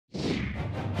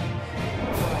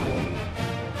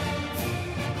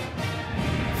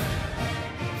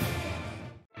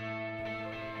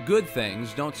Good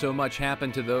things don't so much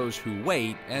happen to those who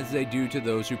wait as they do to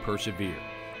those who persevere.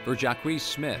 For Jacquies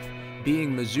Smith,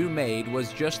 being Mizzou made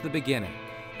was just the beginning.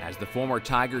 As the former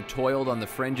Tiger toiled on the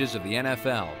fringes of the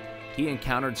NFL, he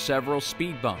encountered several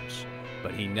speed bumps,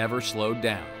 but he never slowed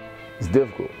down. It's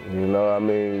difficult, you know. I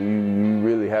mean, you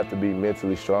really have to be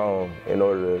mentally strong in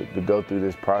order to go through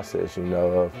this process, you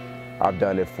know. I've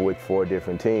done it with 4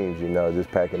 different teams, you know, just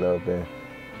packing up and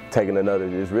taking another,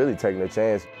 just really taking a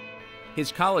chance. His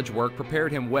college work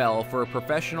prepared him well for a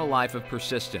professional life of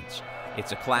persistence.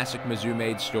 It's a classic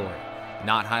Mizzou-made story.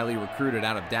 Not highly recruited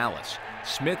out of Dallas,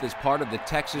 Smith is part of the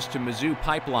Texas to Mizzou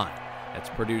pipeline that's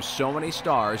produced so many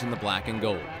stars in the black and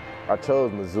gold. I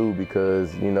chose Mizzou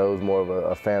because, you know, it was more of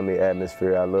a family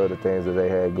atmosphere. I love the things that they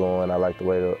had going. I liked the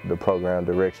way the program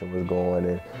direction was going,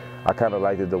 and I kind of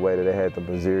liked it the way that they had the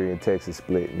Missouri and Texas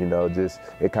split, you know, just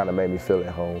it kind of made me feel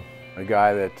at home. A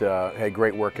guy that had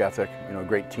great work ethic, you know,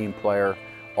 great team player,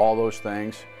 all those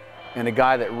things, and a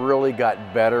guy that really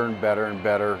got better and better and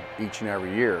better each and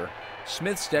every year.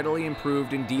 Smith steadily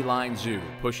improved in D-line zoo,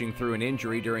 pushing through an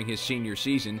injury during his senior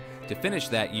season to finish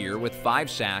that year with 5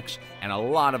 sacks and a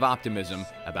lot of optimism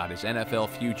about his NFL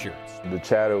future. The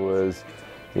chatter was,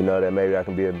 you know, that maybe I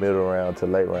can be a middle round to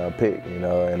late round pick, you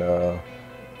know, and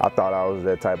I thought I was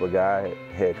that type of guy.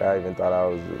 Heck, I even thought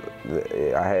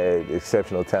I had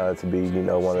exceptional talent to be, you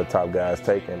know, one of the top guys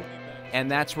taken. And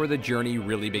that's where the journey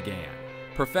really began.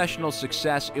 Professional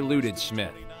success eluded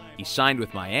Smith. He signed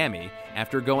with Miami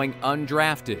after going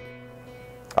undrafted.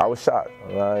 I was shocked.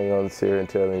 I ain't gonna sit here and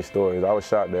tell any stories. I was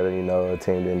shocked that, you know, a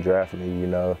team didn't draft me, you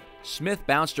know. Smith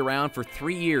bounced around for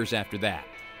 3 years after that.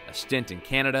 A stint in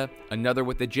Canada, another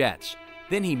with the Jets.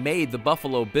 Then he made the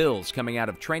Buffalo Bills coming out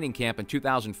of training camp in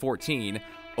 2014,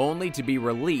 only to be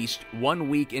released 1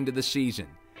 week into the season.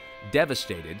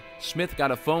 Devastated, Smith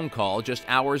got a phone call just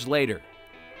hours later.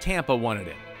 Tampa wanted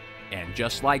him. And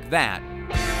just like that,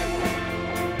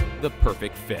 the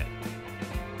perfect fit.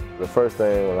 The first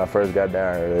thing, when I first got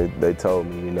down here, they told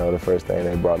me, you know, the first thing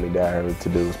they brought me down here to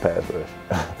do was pass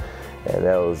rush. And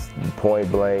that was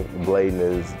point blank, blatant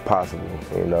as possible.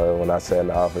 You know, when I sat in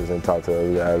the office and talked to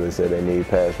those guys, they said they need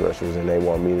pass rushers and they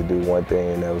want me to do one thing,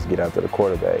 and that was get after the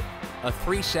quarterback. A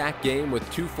 3-sack game with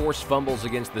 2 forced fumbles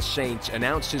against the Saints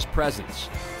announced his presence,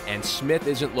 and Smith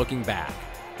isn't looking back,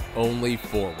 only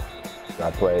forward. I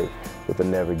played with a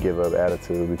never give up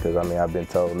attitude because, I mean, I've been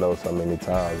told no so many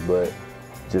times, but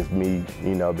just me,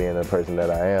 you know, being the person that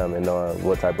I am and knowing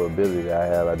what type of ability I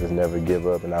have, I just never give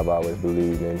up, and I've always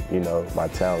believed in, you know, my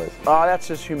talents. That's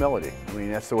just humility. I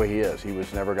mean, that's the way he is. He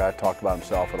was never a guy that talked about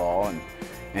himself at all,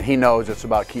 and he knows it's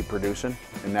about keep producing,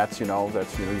 and that's, you know, you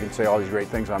can say all these great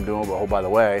things I'm doing, but oh, by the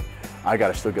way, I got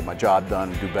to still get my job done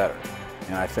and do better.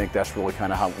 And I think that's really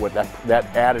kind of how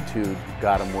that attitude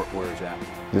got him where he's at.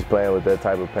 Just playing with that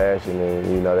type of passion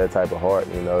and, you know, that type of heart,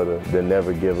 you know, the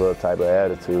never give up type of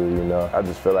attitude, you know. I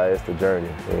just feel like it's the journey,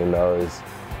 you know.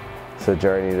 It's a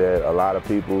journey that a lot of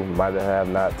people might have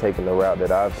not taken the route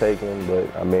that I've taken,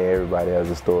 but, I mean, everybody has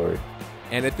a story.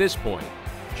 And at this point,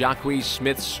 Jacquies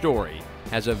Smith's story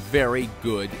has a very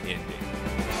good ending.